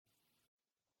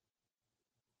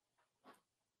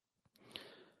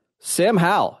Sam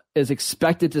Howell is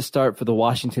expected to start for the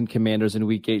Washington Commanders in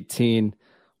Week 18.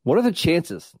 What are the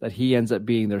chances that he ends up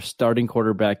being their starting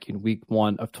quarterback in Week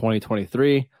 1 of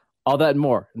 2023? All that and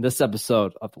more in this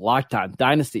episode of the Locked On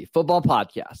Dynasty Football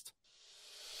Podcast.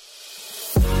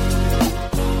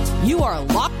 You are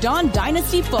Locked On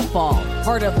Dynasty Football,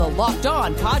 part of the Locked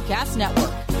On Podcast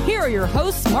Network. Here are your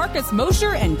hosts, Marcus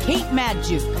Mosher and Kate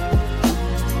Magdziuk.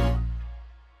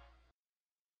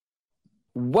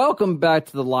 Welcome back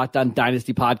to the Locked On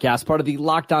Dynasty Podcast, part of the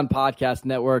Locked On Podcast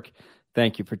Network.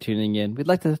 Thank you for tuning in. We'd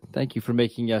like to thank you for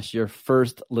making us your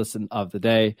first listen of the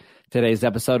day. Today's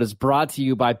episode is brought to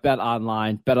you by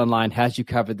BetOnline. BetOnline has you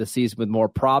covered this season with more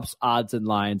props, odds, and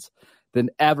lines than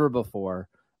ever before.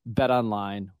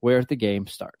 BetOnline, where the game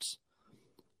starts.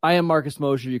 I am Marcus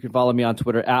Mosher. You can follow me on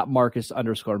Twitter at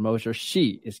Marcus_Mosher.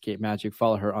 She is Kate Magdziuk.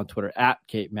 Follow her on Twitter at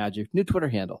Kate Magdziuk. New Twitter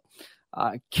handle.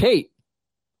 Kate,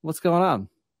 what's going on?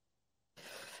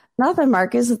 Nothing,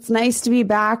 Marcus. It's nice to be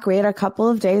back. We had a couple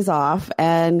of days off,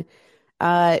 and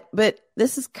but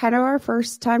this is kind of our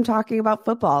first time talking about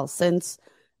football since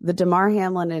the Damar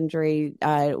Hamlin injury.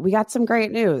 We got some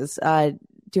great news. Do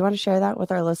you want to share that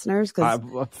with our listeners?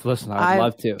 Listen, I'd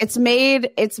love to. It's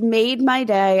made my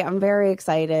day. I'm very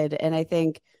excited, and I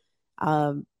think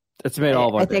it's made all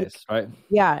of our days, right?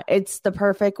 Yeah, it's the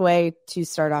perfect way to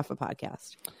start off a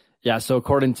podcast. Yeah. So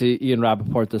according to Ian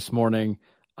Rappaport this morning,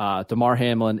 Damar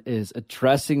Hamlin is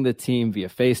addressing the team via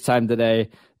FaceTime today.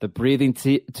 The breathing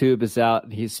tube is out,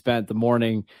 and he's spent the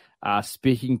morning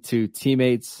speaking to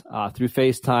teammates through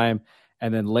FaceTime.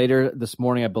 And then later this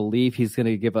morning, I believe he's going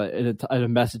to give a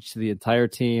message to the entire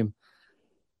team.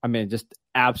 I mean, just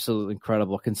absolutely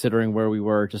incredible considering where we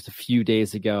were just a few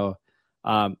days ago.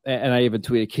 And I even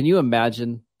tweeted, can you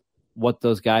imagine what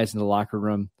those guys in the locker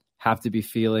room have to be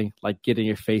feeling like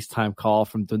getting a FaceTime call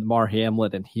from Damar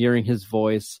Hamlin and hearing his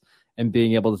voice and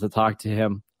being able to talk to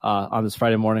him on this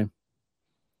Friday morning?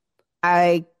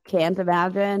 I can't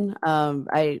imagine.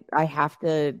 I have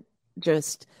to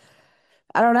just,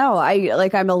 I don't know.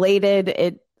 I'm elated.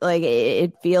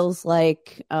 It feels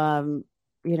like,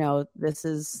 this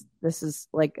is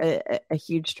like a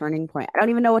huge turning point. I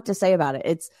don't even know what to say about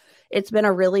it. It's been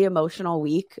a really emotional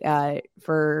week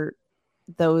for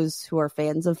those who are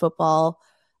fans of football,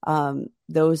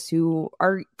 those who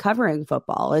are covering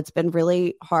football. It's been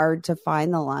really hard to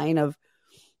find the line of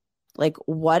like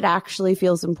what actually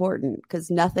feels important, because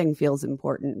nothing feels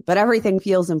important, but everything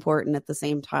feels important at the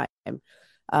same time.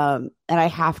 And I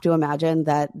have to imagine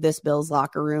that this Bills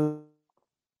locker room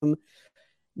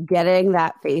getting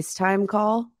that FaceTime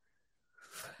call,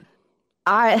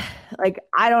 I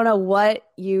don't know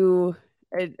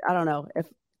I don't know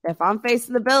if I'm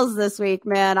facing the Bills this week,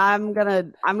 man, I'm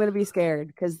gonna be scared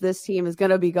because this team is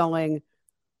gonna be going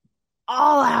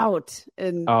all out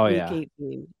in Week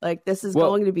 18. Like, this is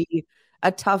going to be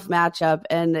a tough matchup,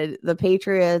 and the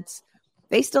Patriots,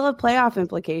 they still have playoff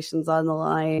implications on the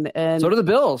line, and so do the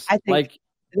Bills. I think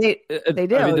they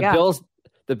do. I mean,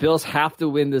 the Bills have to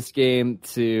win this game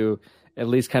to at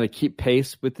least kind of keep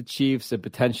pace with the Chiefs and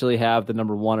potentially have the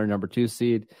number 1 or number 2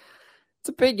 seed. It's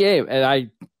a big game, and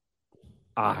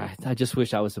I just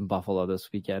wish I was in Buffalo this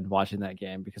weekend watching that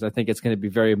game because I think it's going to be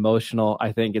very emotional.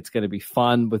 I think it's going to be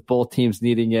fun with both teams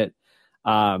needing it.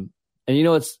 And you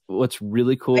know what's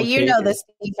really cool? But this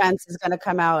defense is going to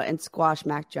come out and squash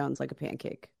Mac Jones like a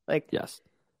pancake. Like, yes.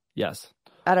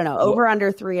 I don't know. Over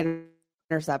under 3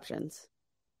 interceptions.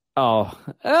 Oh,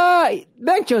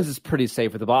 Mac Jones is pretty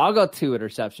safe with the ball. I'll go 2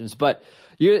 interceptions. But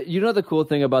you know the cool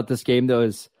thing about this game though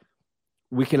is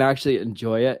we can actually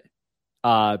enjoy it.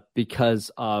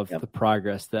 Because of the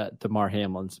progress that Damar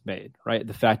Hamlin's made, right?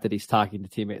 The fact that he's talking to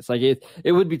teammates. Like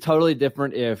it would be totally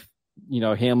different if,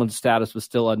 Hamlin's status was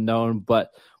still unknown, but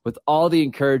with all the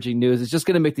encouraging news, it's just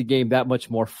going to make the game that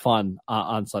much more fun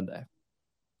on Sunday.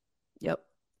 Yep.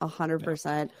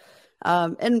 100%.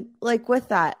 And like with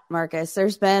that, Marcus,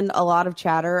 there's been a lot of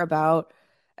chatter about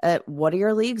what do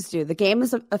your leagues do? The game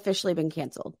has officially been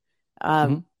canceled.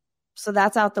 So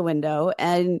that's out the window.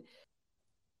 And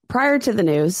prior to the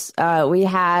news, we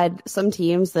had some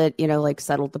teams that,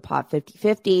 settled the pot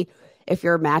 50-50. If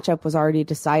your matchup was already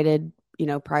decided,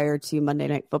 prior to Monday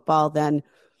Night Football, then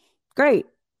great,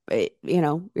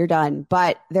 you're done.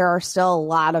 But there are still a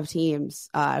lot of teams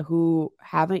who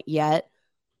haven't yet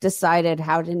decided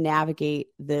how to navigate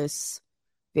this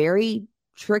very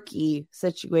tricky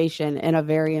situation in a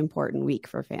very important week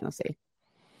for fantasy.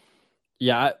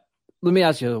 Yeah. Let me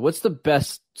ask you, what's the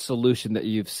best solution that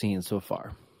you've seen so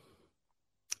far?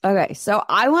 Okay, so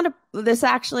this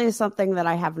actually is something that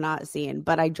I have not seen,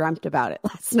 but I dreamt about it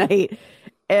last night.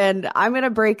 And I'm going to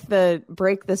break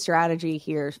the strategy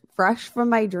here, fresh from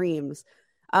my dreams.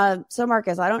 So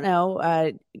Marcus, I don't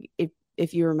know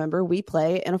if you remember, we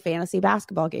play in a fantasy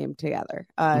basketball game together.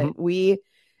 We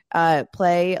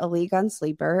play a league on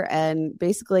Sleeper, and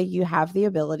basically you have the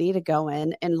ability to go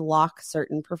in and lock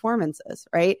certain performances,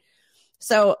 right?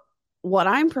 So what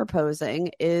I'm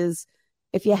proposing is,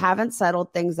 if you haven't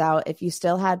settled things out, if you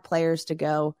still had players to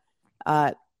go,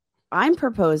 I'm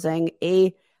proposing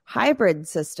a hybrid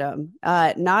system,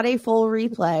 not a full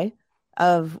replay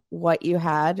of what you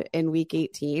had in week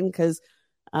 18, because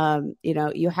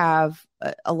you have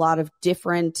a lot of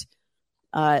different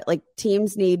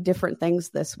teams need different things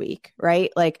this week,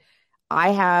 right? Like,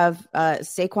 I have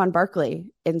Saquon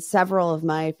Barkley in several of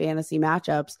my fantasy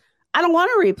matchups. I don't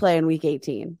want to replay in week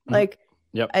 18. Like,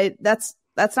 that's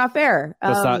not fair.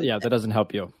 That doesn't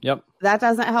help you. Yep. That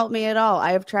doesn't help me at all.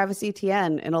 I have Travis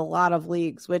Etienne in a lot of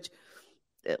leagues, which,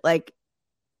 like,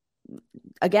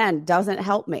 again, doesn't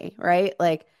help me, right?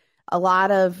 Like, a lot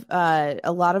of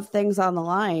things on the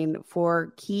line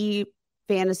for key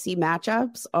fantasy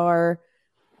matchups are,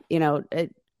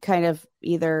 kind of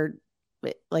either,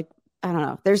 like, I don't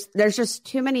know. There's just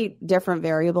too many different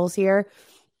variables here.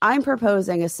 I'm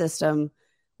proposing a system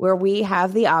where we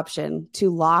have the option to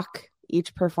lock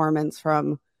each performance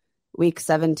from week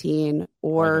 17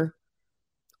 or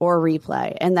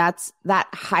replay. And that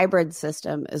hybrid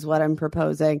system is what I'm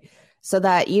proposing, so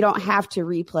that you don't have to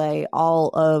replay all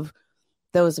of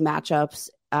those matchups.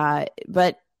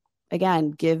 But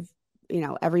again, give,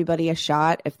 everybody a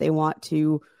shot if they want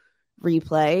to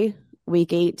replay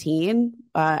week 18.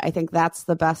 I think that's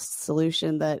the best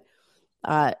solution that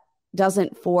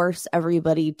doesn't force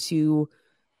everybody to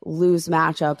lose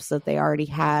matchups that they already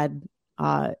had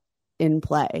in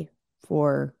play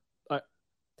for the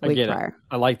week prior.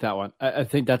 I like that one. I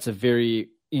think that's a very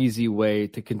easy way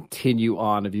to continue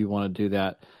on if you want to do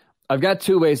that. I've got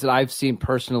two ways that I've seen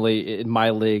personally in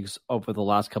my leagues over the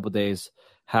last couple of days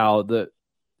how the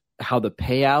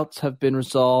payouts have been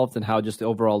resolved and how just the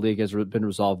overall league has been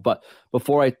resolved. But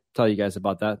before I tell you guys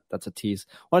about that, that's a tease.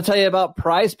 I want to tell you about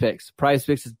Prize Picks. Prize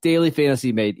Picks is daily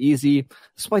fantasy made easy.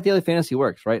 That's why daily fantasy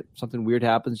works, right? Something weird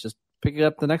happens, just pick it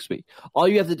up the next week. All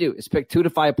you have to do is pick 2 to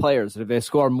 5 players, and if they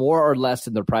score more or less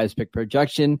than their Prize Pick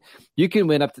projection, you can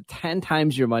win up to 10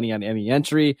 times your money on any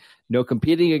entry. No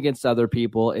competing against other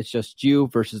people. It's just you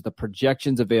versus the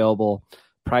projections available.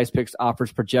 Prize Picks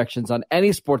offers projections on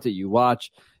any sport that you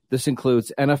watch. This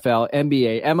includes NFL,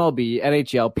 NBA, MLB,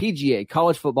 NHL, PGA,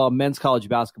 college football, men's college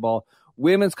basketball,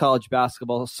 women's college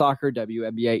basketball, soccer,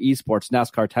 WNBA, esports,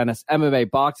 NASCAR, tennis,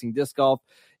 MMA, boxing, disc golf,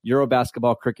 Euro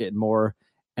basketball, cricket, and more.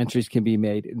 Entries can be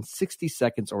made in 60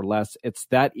 seconds or less. It's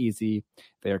that easy.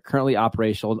 They are currently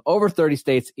operational in over 30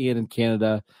 states and in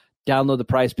Canada. Download the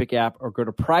Prize Pick app or go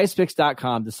to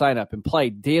prizepicks.com to sign up and play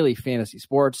daily fantasy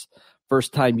sports.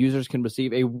 First-time users can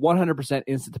receive a 100%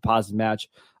 instant deposit match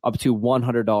up to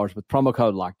 $100 with promo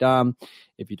code LOCKEDON.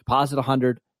 If you deposit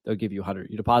 $100, they'll give you $100.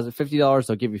 You deposit $50,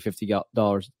 they'll give you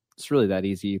 $50. It's really that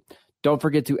easy. Don't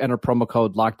forget to enter promo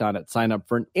code LOCKEDON at sign up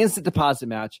for an instant deposit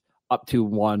match up to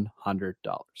 $100.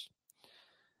 All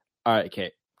right,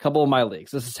 Kate, a couple of my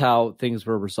leagues. This is how things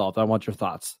were resolved. I want your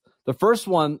thoughts. The first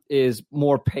one is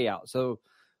more payout. So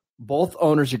both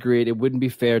owners agreed it wouldn't be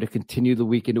fair to continue the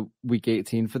week into week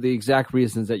 18 for the exact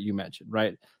reasons that you mentioned,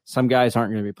 right? Some guys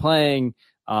aren't going to be playing.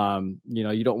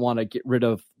 You don't want to get rid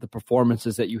of the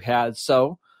performances that you had.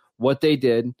 So what they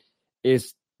did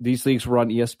is these leagues were on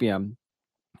ESPN,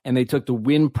 and they took the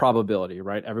win probability,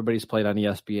 right? Everybody's played on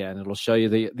ESPN. It'll show you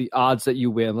the odds that you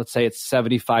win. Let's say it's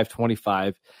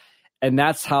 75-25. And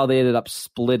that's how they ended up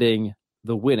splitting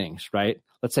the winnings, right?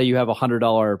 Let's say you have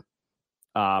 $100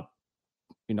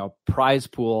 prize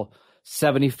pool.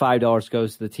 $75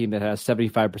 goes to the team that has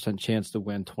 75% chance to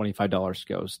win. $25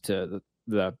 goes to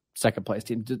the second place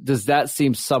team. Does that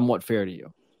seem somewhat fair to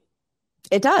you?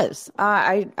 It does.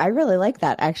 I really like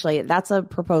that. Actually, that's a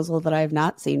proposal that I've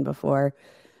not seen before.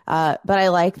 But I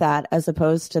like that as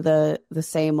opposed to the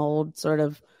same old sort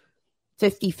of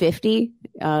 50-50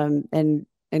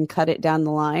 and cut it down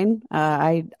the line.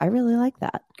 I really like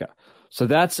that. Okay. So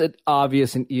that's an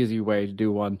obvious and easy way to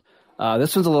do one.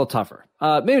 This one's a little tougher.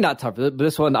 Maybe not tougher, but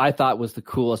this one I thought was the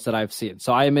coolest that I've seen.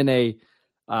 So I am in a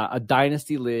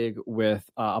dynasty league with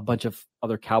a bunch of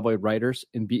other Cowboy writers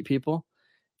and beat people.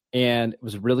 And it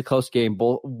was a really close game.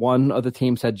 One of the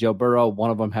teams had Joe Burrow.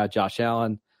 One of them had Josh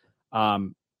Allen.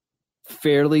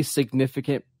 Fairly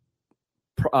significant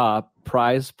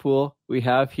prize pool we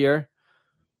have here.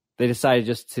 They decided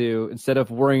just to, instead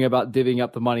of worrying about divvying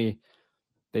up the money,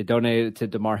 they donated it to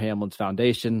Damar Hamlin's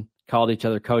foundation, called each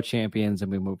other co-champions,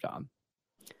 and we moved on.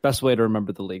 Best way to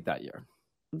remember the league that year.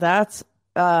 That's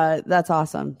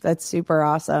awesome. That's super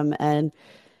awesome. And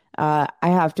I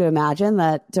have to imagine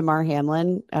that Damar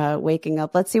Hamlin waking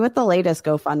up. Let's see what the latest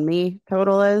GoFundMe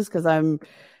total is, because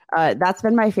that's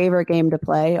been my favorite game to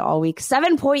play all week.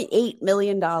 $7.8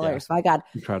 million. Yeah. My God.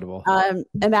 Incredible.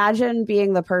 Imagine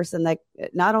being the person that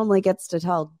not only gets to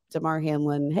tell Damar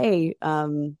Hamlin, hey,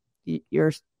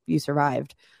 you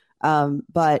survived,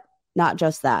 but not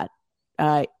just that.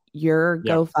 Your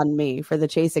GoFundMe for the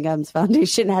Chasing M's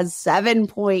Foundation has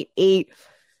 $7.8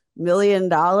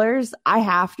 million. I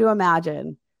have to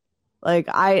imagine, like,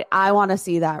 I want to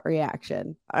see that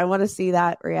reaction. I want to see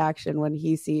that reaction when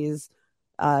he sees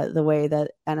the way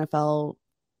that NFL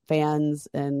fans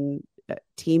and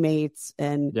teammates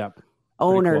and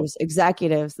owners,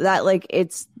 executives, that, like,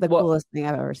 it's the coolest thing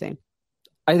I've ever seen.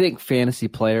 I think fantasy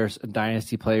players and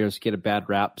dynasty players get a bad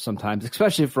rap sometimes,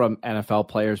 especially from NFL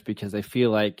players, because they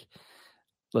feel like,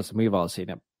 listen, we've all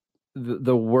seen it.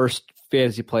 The worst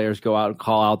fantasy players go out and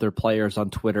call out their players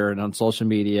on Twitter and on social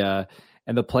media,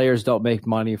 and the players don't make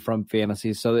money from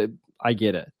fantasy. So I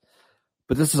get it.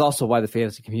 But this is also why the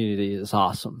fantasy community is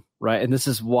awesome, right? And this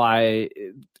is why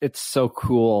it's so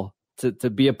cool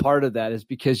to be a part of that, is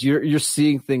because you're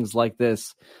seeing things like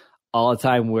this all the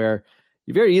time, where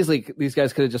very easily these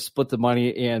guys could have just split the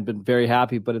money and been very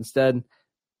happy, but instead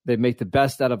they make the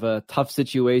best out of a tough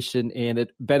situation, and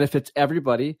it benefits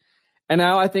everybody. And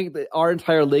now I think that our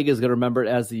entire league is going to remember it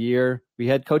as the year we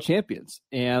had co-champions,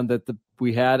 and that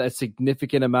we had a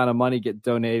significant amount of money get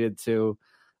donated to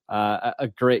a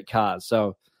great cause.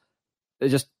 So I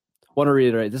just want to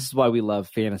reiterate, this is why we love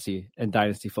fantasy and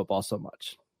dynasty football so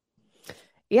much.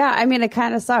 Yeah, I mean, it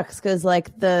kind of sucks because,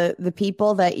 like, the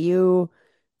people that you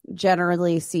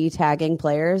generally see tagging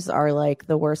players are like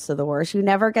the worst of the worst. You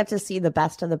never get to see the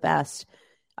best of the best,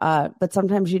 but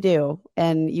sometimes you do,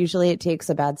 and usually it takes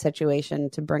a bad situation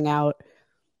to bring out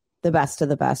the best of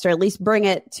the best, or at least bring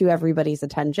it to everybody's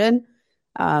attention.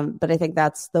 But I think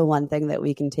that's the one thing that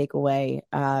we can take away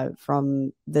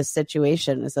from this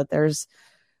situation, is that there's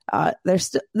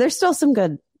still some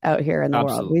good out here in the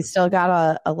Absolutely. world. We still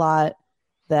got a lot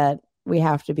that we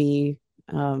have to be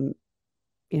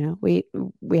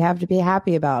we have to be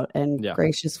happy about and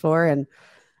gracious for, and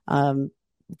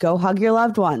go hug your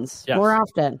loved ones more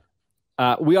often.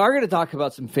 We are going to talk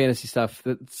about some fantasy stuff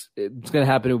it's going to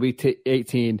happen in week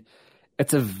 18.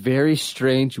 It's a very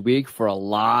strange week for a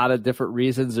lot of different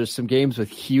reasons. There's some games with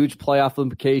huge playoff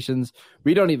implications.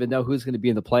 We don't even know who's going to be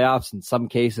in the playoffs in some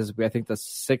cases. I think the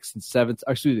 6th and 7th,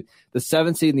 the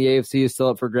 7th seed in the AFC is still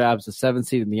up for grabs. The 7th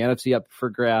seed in the NFC up for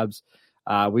grabs.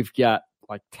 We've got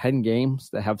like 10 games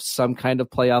that have some kind of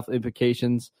playoff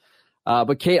implications.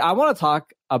 But Kate, I want to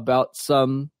talk about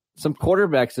some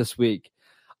quarterbacks this week.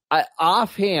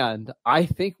 Offhand, I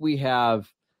think we have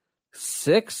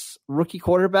 6 rookie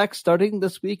quarterbacks starting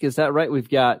this week. Is that right? We've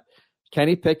got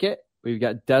Kenny Pickett. We've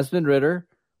got Desmond Ridder.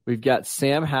 We've got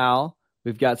Sam Howell.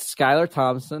 We've got Skylar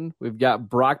Thompson. We've got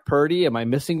Brock Purdy. Am I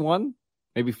missing one?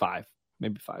 Maybe 5.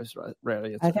 Maybe 5 is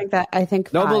right. I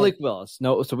think no 5. Malik Willis.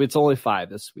 No, so it's only 5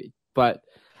 this week. But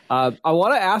I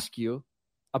want to ask you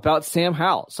about Sam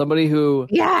Howell, somebody who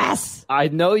I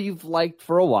know you've liked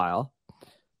for a while.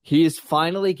 He is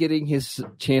finally getting his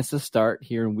chance to start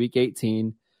here in week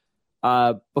 18.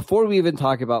 Before we even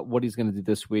talk about what he's going to do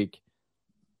this week,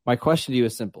 my question to you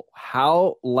is simple.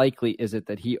 How likely is it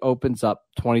that he opens up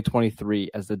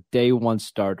 2023 as the day one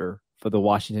starter for the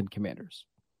Washington Commanders?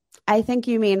 I think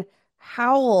you mean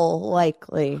how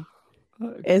likely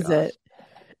is it?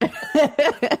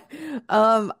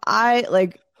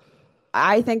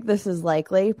 I think this is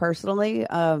likely personally.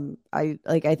 I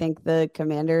think the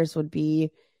Commanders would be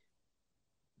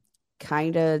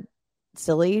kind of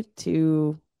silly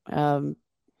to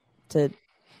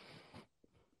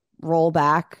roll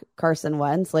back Carson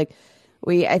Wentz. I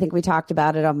think we talked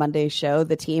about it on Monday's show.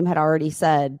 The team had already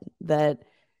said that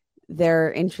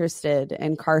they're interested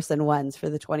in Carson Wentz for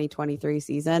the 2023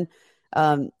 season.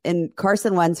 And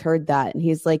Carson Wentz heard that, and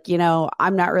he's like,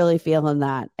 I'm not really feeling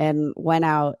that, and went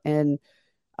out and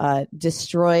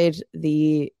destroyed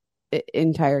the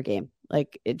entire game.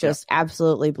 It just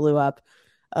absolutely blew up.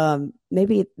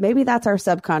 Maybe that's our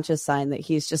subconscious sign that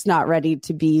he's just not ready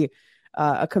to be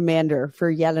a Commander for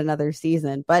yet another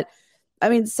season. But I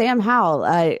mean, Sam Howell,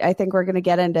 I think we're going to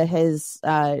get into his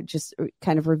just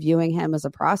kind of reviewing him as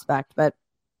a prospect. But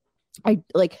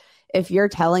if you're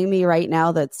telling me right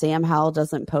now that Sam Howell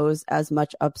doesn't pose as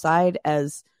much upside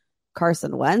as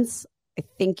Carson Wentz, I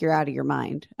think you're out of your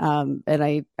mind. And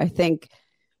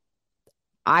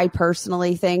I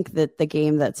personally think that the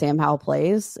game that Sam Howell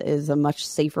plays is a much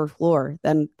safer floor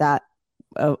than that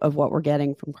of what we're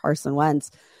getting from Carson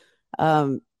Wentz,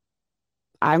 I'm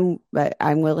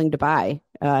willing to buy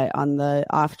on the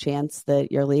off chance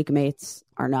that your league mates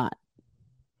are not.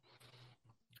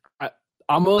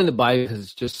 I'm willing to buy because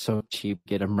it's just so cheap.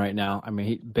 Get him right now. I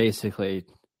mean,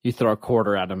 you throw a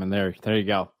quarter at him, and there you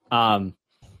go. A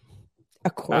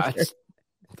quarter.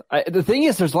 The thing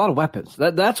is, there's a lot of weapons.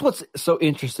 That's what's so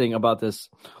interesting about this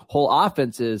whole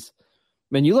offense is,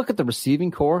 when you look at the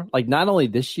receiving core, like not only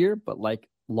this year, but like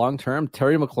long term,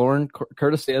 Terry McLaurin,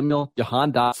 Curtis Samuel,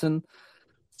 Jahan Dotson,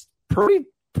 pretty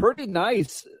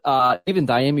nice. Even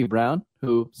Diami Brown,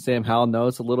 who Sam Howell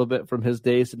knows a little bit from his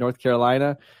days in North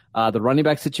Carolina. The running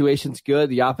back situation's good.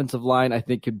 The offensive line, I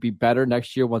think, could be better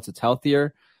next year once it's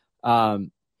healthier.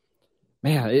 Man,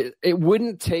 it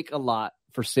wouldn't take a lot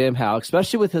for Sam Howell,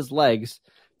 especially with his legs,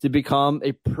 to become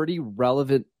a pretty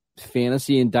relevant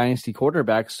fantasy and dynasty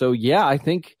quarterback. So yeah, I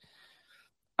think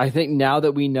now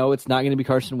that we know it's not going to be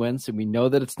Carson Wentz and we know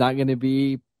that it's not going to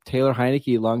be Taylor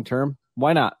Heineke long term,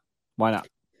 why not?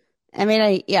 I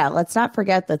mean, let's not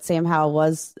forget that Sam Howell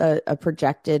was a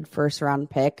projected first round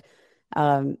pick.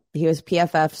 He was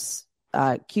PFF's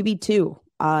QB2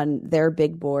 on their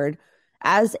big board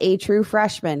as a true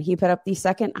freshman. He put up the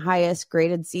second highest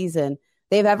graded season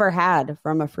they've ever had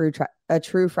from a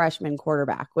true freshman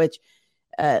quarterback, which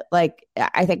I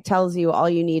think tells you all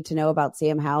you need to know about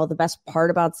Sam Howell. The best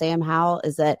part about Sam Howell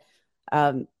is that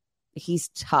he's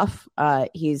tough.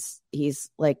 He's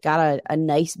like got a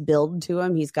nice build to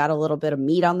him. He's got a little bit of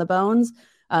meat on the bones.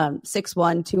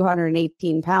 6'1",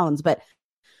 218 pounds, but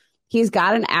he's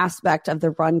got an aspect of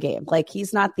the run game. Like,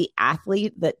 he's not the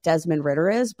athlete that Desmond Ridder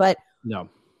is, but no,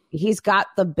 he's got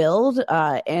the build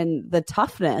and the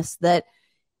toughness that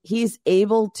he's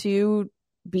able to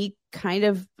be kind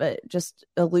of just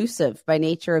elusive by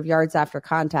nature of yards after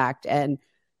contact and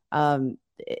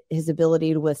his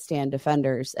ability to withstand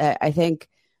defenders. I think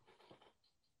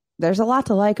there's a lot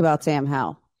to like about Sam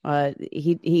Howell.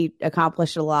 He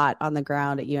accomplished a lot on the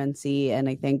ground at UNC, and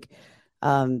I think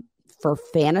for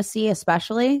fantasy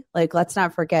especially, like, let's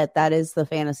not forget that is the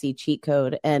fantasy cheat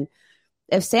code. And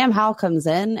if Sam Howell comes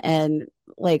in and,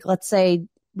 like, let's say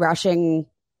rushing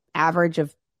average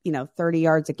of 30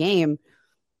 yards a game,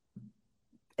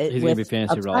 he's going to be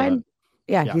fantasy relevant.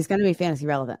 Yeah, he's going to be fantasy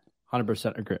relevant.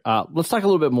 100% agree. Let's talk a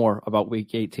little bit more about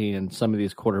Week 18 and some of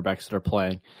these quarterbacks that are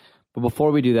playing. But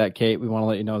before we do that, Kate, we want to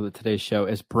let you know that today's show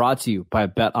is brought to you by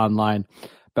BetOnline.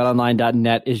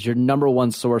 BetOnline.net is your number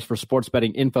one source for sports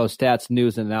betting info, stats,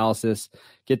 news, and analysis.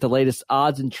 Get the latest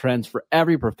odds and trends for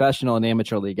every professional and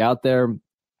amateur league out there.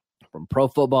 From pro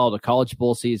football to college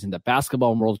bowl season to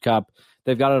basketball and World Cup,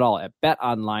 they've got it all at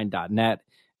BetOnline.net.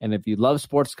 And if you love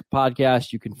sports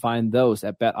podcasts, you can find those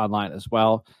at BetOnline as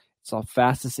well. It's the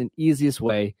fastest and easiest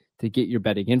way to get your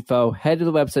betting info. Head to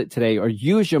the website today or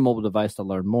use your mobile device to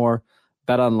learn more.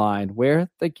 BetOnline, where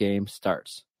the game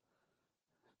starts.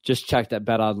 Just checked at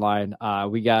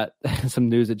BetOnline. We got some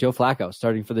news that Joe Flacco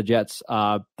starting for the Jets.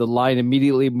 The line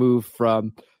immediately moved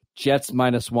from Jets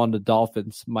 -1 to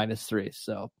Dolphins -3.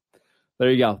 So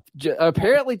there you go.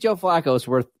 Apparently Joe Flacco is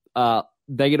worth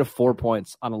 -4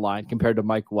 points on a line compared to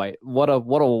Mike White. What a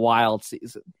wild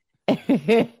season.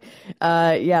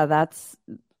 Yeah, that's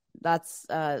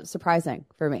surprising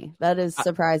for me. That is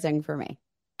surprising for me.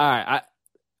 All right,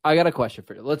 I got a question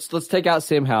for you. Let's take out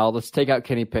Sam Howell. Let's take out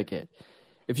Kenny Pickett.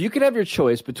 If you could have your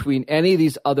choice between any of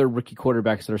these other rookie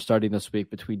quarterbacks that are starting this week,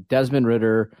 between Desmond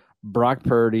Ridder, Brock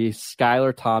Purdy,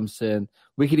 Skylar Thompson,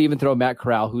 we could even throw Matt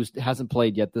Corral, who hasn't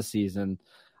played yet this season,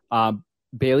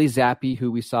 Bailey Zappi,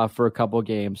 who we saw for a couple of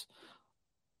games,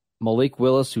 Malik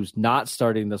Willis, who's not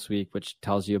starting this week, which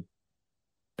tells you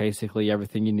basically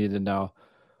everything you need to know.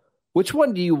 Which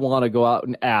one do you want to go out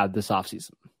and add this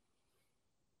offseason?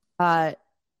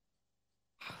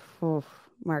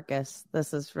 Marcus,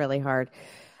 this is really hard.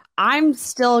 I'm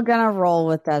still going to roll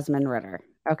with Desmond Ridder.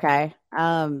 Okay.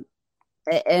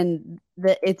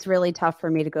 It's really tough for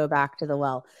me to go back to the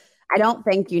well. I don't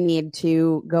think you need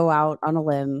to go out on a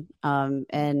limb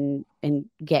and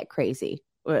get crazy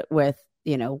with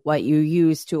what you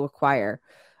use to acquire.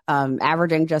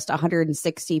 Averaging just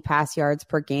 160 pass yards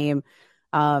per game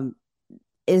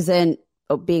isn't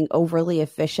being overly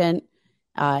efficient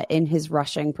in his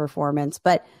rushing performance.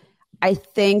 But I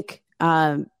think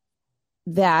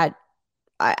that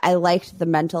I liked the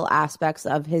mental aspects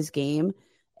of his game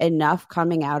enough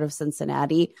coming out of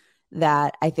Cincinnati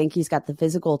that I think he's got the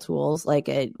physical tools.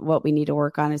 What we need to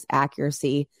work on is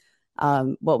accuracy.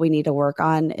 What we need to work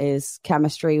on is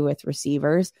chemistry with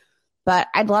receivers. But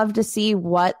I'd love to see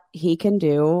what he can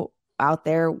do out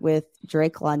there with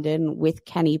Drake London, with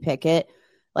Kenny Pickett.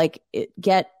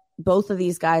 Get both of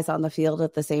these guys on the field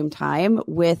at the same time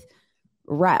with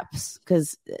reps.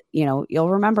 Because, you'll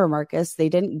remember, Marcus, they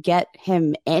didn't get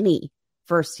him any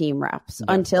first team reps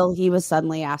until he was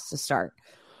suddenly asked to start.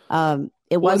 That's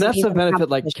the benefit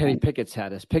like Kenny Pickett's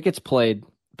had. Is Pickett's played,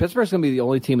 Pittsburgh's going to be the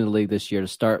only team in the league this year to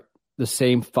start the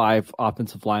same 5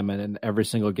 offensive linemen in every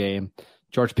single game.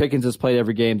 George Pickens has played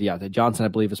every game. Deontay Johnson, I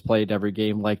believe, has played every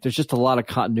game. Like, there's just a lot of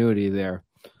continuity there.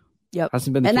 Yep.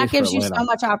 Hasn't been the and case that gives for you Atlanta. so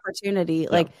much opportunity,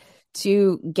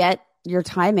 to get your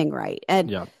timing right.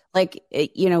 And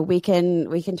we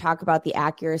can talk about the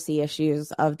accuracy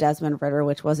issues of Desmond Ridder,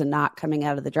 which was not coming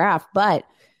out of the draft, but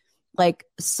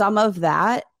some of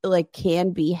that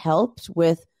can be helped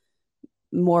with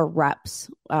more reps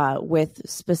with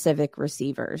specific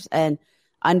receivers and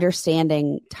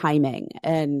understanding timing.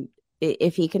 And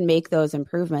if he can make those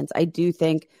improvements, I do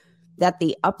think that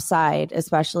the upside,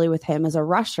 especially with him as a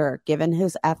rusher, given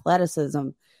his athleticism,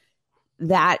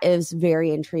 that is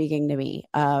very intriguing to me.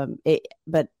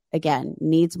 But again,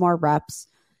 needs more reps.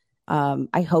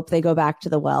 I hope they go back to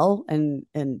the well and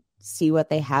see what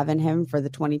they have in him for the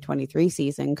 2023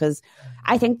 season, because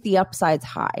I think the upside's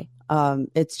high.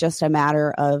 It's just a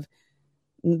matter of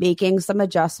making some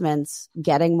adjustments,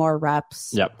 getting more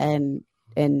reps, and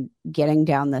getting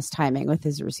down this timing with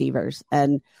his receivers.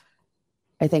 And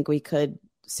I think we could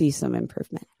see some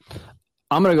improvement.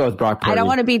 I'm going to go with Brock Purdy. I don't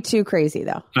want to be too crazy,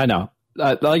 though. I know.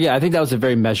 I think that was a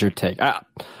very measured take.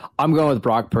 I'm going with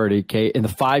Brock Purdy, Kate. In the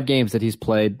 5 games that he's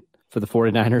played for the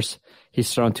 49ers,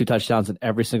 he's thrown 2 touchdowns in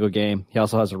every single game. He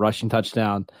also has a rushing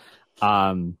touchdown.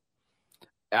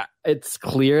 It's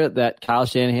clear that Kyle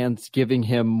Shanahan's giving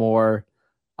him more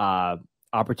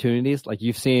opportunities. Like,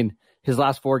 you've seen his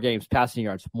last 4 games, passing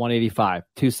yards, 185,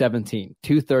 217,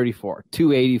 234,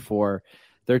 284.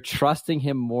 They're trusting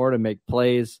him more to make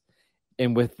plays.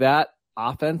 And with that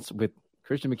offense, with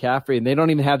Christian McCaffrey, and they don't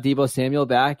even have Deebo Samuel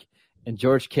back, and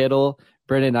George Kittle,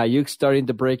 Brandon Ayuk starting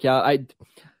to break out,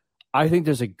 I think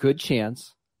there's a good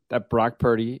chance that Brock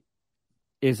Purdy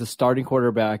is a starting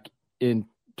quarterback in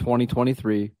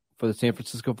 2023 for the San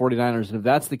Francisco 49ers. And if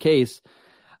that's the case,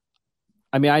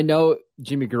 I mean, I know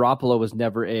Jimmy Garoppolo was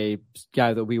never a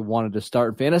guy that we wanted to start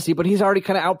in fantasy, but he's already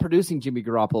kind of outproducing Jimmy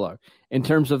Garoppolo in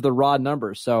terms of the raw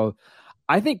numbers. So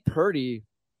I think Purdy,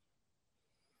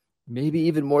 maybe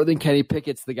even more than Kenny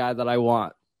Pickett's the guy that I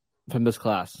want from this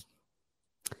class.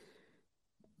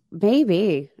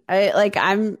 Maybe.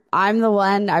 I'm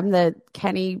the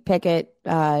Kenny Pickett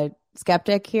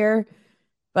skeptic here,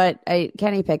 but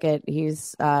Kenny Pickett,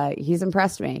 he's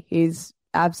impressed me. He's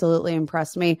absolutely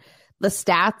impressed me. The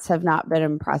stats have not been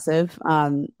impressive.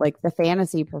 The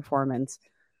fantasy performance,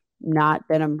 not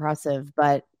been impressive,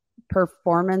 but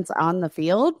performance on the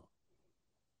field,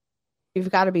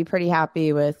 you've got to be pretty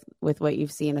happy with what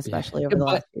you've seen, especially over the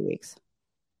last few weeks.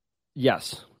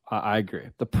 Yes, I agree.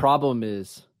 The problem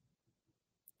is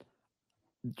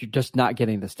you're just not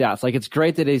getting the stats. Like, it's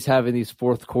great that he's having these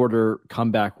fourth quarter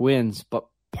comeback wins, but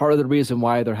part of the reason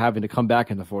why they're having to come back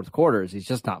in the fourth quarter is he's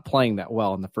just not playing that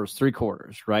well in the first 3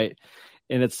 quarters, right?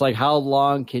 And it's like, how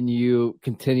long can you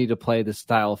continue to play this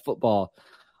style of football?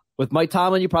 With Mike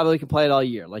Tomlin, you probably can play it all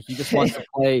year. Like, he just wants to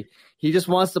play. He just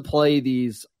wants to play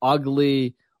these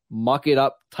ugly, muck it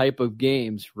up type of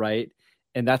games, right?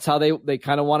 And that's how they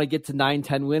kind of want to get to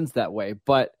 9-10 wins that way.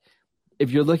 But if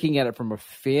you're looking at it from a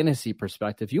fantasy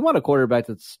perspective, you want a quarterback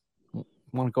that's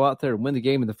want to go out there and win the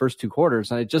game in the first 2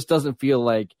 quarters. And it just doesn't feel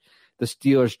like the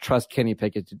Steelers trust Kenny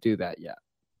Pickett to do that yet.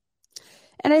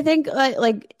 And I think,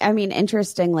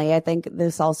 interestingly, I think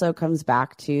this also comes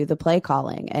back to the play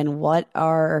calling and what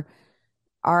are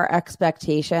our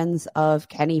expectations of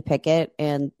Kenny Pickett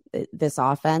and this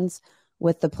offense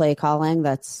with the play calling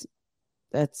that's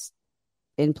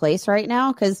in place right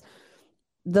now. Because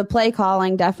the play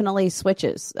calling definitely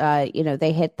switches.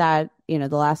 They hit that, the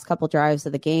last couple drives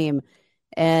of the game,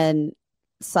 and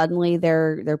suddenly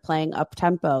they're playing up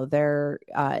tempo. They're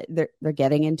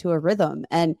getting into a rhythm,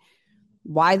 and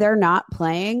why they're not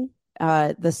playing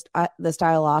the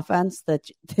style offense that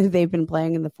they've been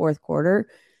playing in the fourth quarter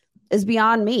is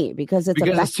beyond me, because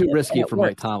it's too risky for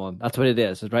Mike Tomlin. That's what it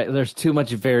is, right? There's too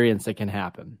much variance that can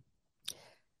happen.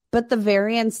 But the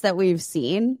variance that we've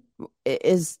seen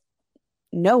is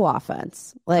no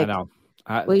offense. I know.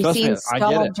 We've seen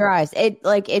stalled drives.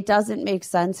 It doesn't make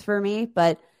sense for me,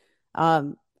 but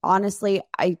honestly,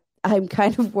 I'm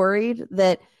kind of worried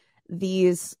that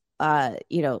these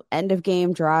end of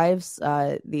game drives,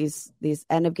 these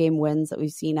end of game wins that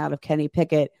we've seen out of Kenny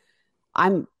Pickett,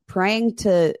 I'm praying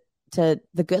to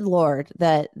the good Lord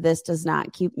that this does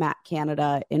not keep Matt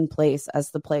Canada in place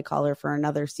as the play caller for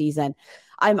another season.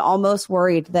 I'm almost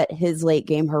worried that his late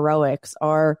game heroics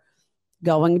are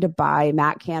going to buy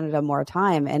Matt Canada more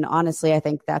time. And honestly, I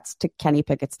think that's to Kenny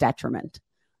Pickett's detriment.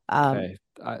 Okay.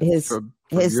 His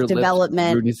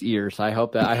development, through his ears. I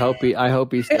hope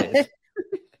he stays.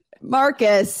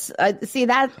 Marcus, see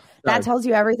that tells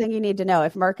you everything you need to know.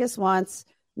 If Marcus wants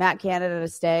Matt Canada to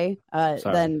stay,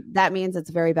 then that means it's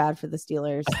very bad for the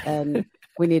Steelers, and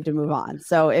we need to move on.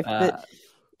 So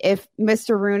if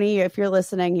Mr. Rooney, if you're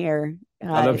listening here,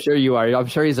 and I'm sure you are. I'm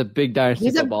sure he's a big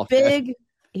dynasty football fan.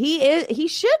 He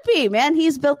should be, man.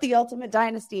 He's built the ultimate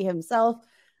dynasty himself.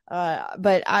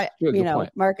 But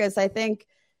Marcus, I think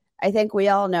we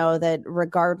all know that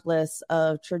regardless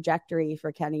of trajectory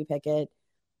for Kenny Pickett,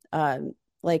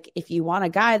 like if you want a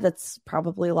guy that's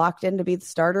probably locked in to be the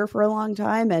starter for a long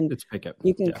time, and it's Pickett,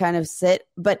 you can kind of sit.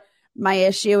 But my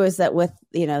issue is that with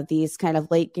these kind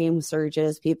of late game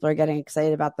surges, people are getting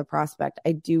excited about the prospect.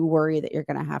 I do worry that you're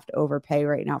going to have to overpay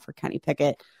right now for Kenny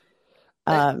Pickett.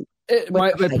 My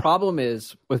problem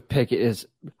is with Pickett is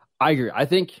I agree. I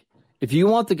think if you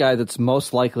want the guy that's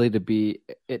most likely to be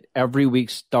an every week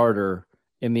starter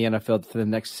in the NFL for the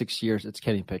next 6 years, it's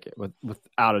Kenny Pickett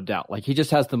without a doubt. Like he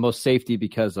just has the most safety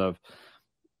because of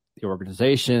the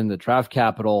organization, the draft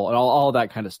capital, and all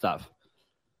that kind of stuff.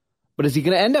 But is he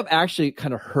going to end up actually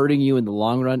kind of hurting you in the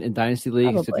long run in dynasty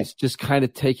leagues if he's just kind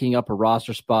of taking up a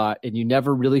roster spot and you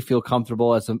never really feel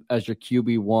comfortable as your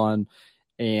QB1,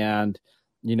 and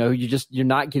you're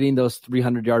not getting those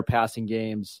 300-yard passing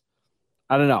games?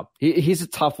 I don't know. He's a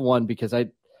tough one because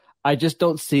I just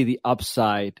don't see the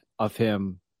upside of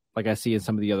him like I see in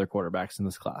some of the other quarterbacks in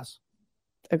this class.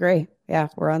 Agree. Yeah,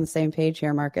 we're on the same page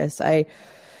here, Marcus. I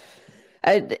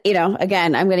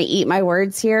again, I'm going to eat my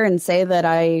words here and say that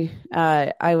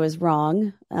I was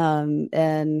wrong,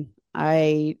 and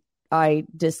I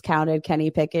discounted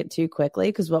Kenny Pickett too quickly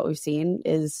because what we've seen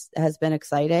has been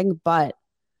exciting, but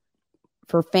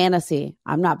for fantasy,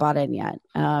 I'm not bought in yet.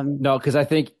 No, because I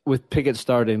think with Pickett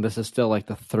starting, this is still like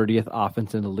the 30th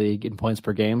offense in the league in points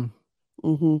per game.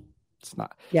 Mm-hmm. It's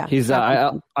not. Yeah. He's.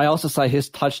 I also saw his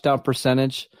touchdown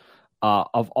percentage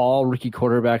of all rookie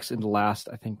quarterbacks in the last,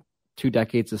 I think, 2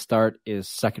 decades to start is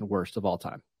second worst of all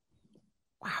time.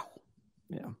 Wow.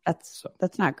 Yeah. That's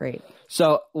not great.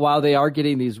 So while they are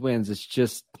getting these wins,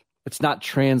 it's not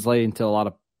translating to a lot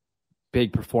of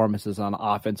big performances on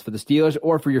offense for the Steelers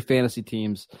or for your fantasy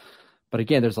teams. But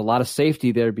again, there's a lot of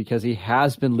safety there because he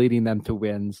has been leading them to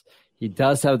wins. He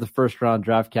does have the first round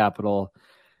draft capital,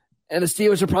 and the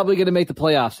Steelers are probably going to make the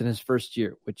playoffs in his first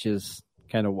year, which is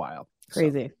kind of wild.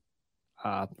 Crazy.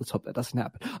 So, let's hope that doesn't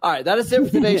happen. All right, that is it for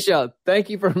today's show.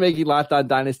 Thank you for making Locked On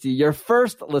Dynasty your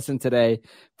first listen today.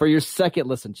 For your second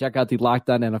listen, check out the Locked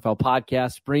On NFL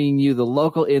podcast, bringing you the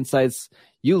local insights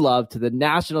you love to the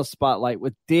national spotlight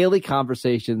with daily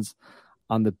conversations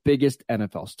on the biggest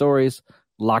NFL stories.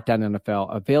 Locked On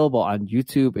NFL, available on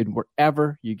YouTube and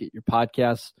wherever you get your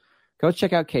podcasts. Go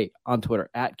check out Kate on Twitter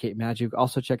at Kate Magdziuk.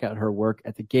 Also check out her work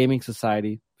at the Gaming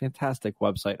Society. Fantastic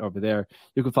website over there.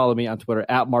 You can follow me on Twitter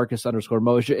at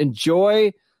Marcus_Mosher.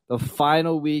 Enjoy the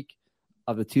final week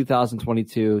of the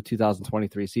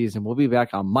 2022-2023 season. We'll be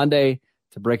back on Monday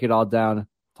to break it all down,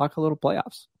 talk a little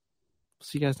playoffs.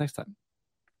 See you guys next time.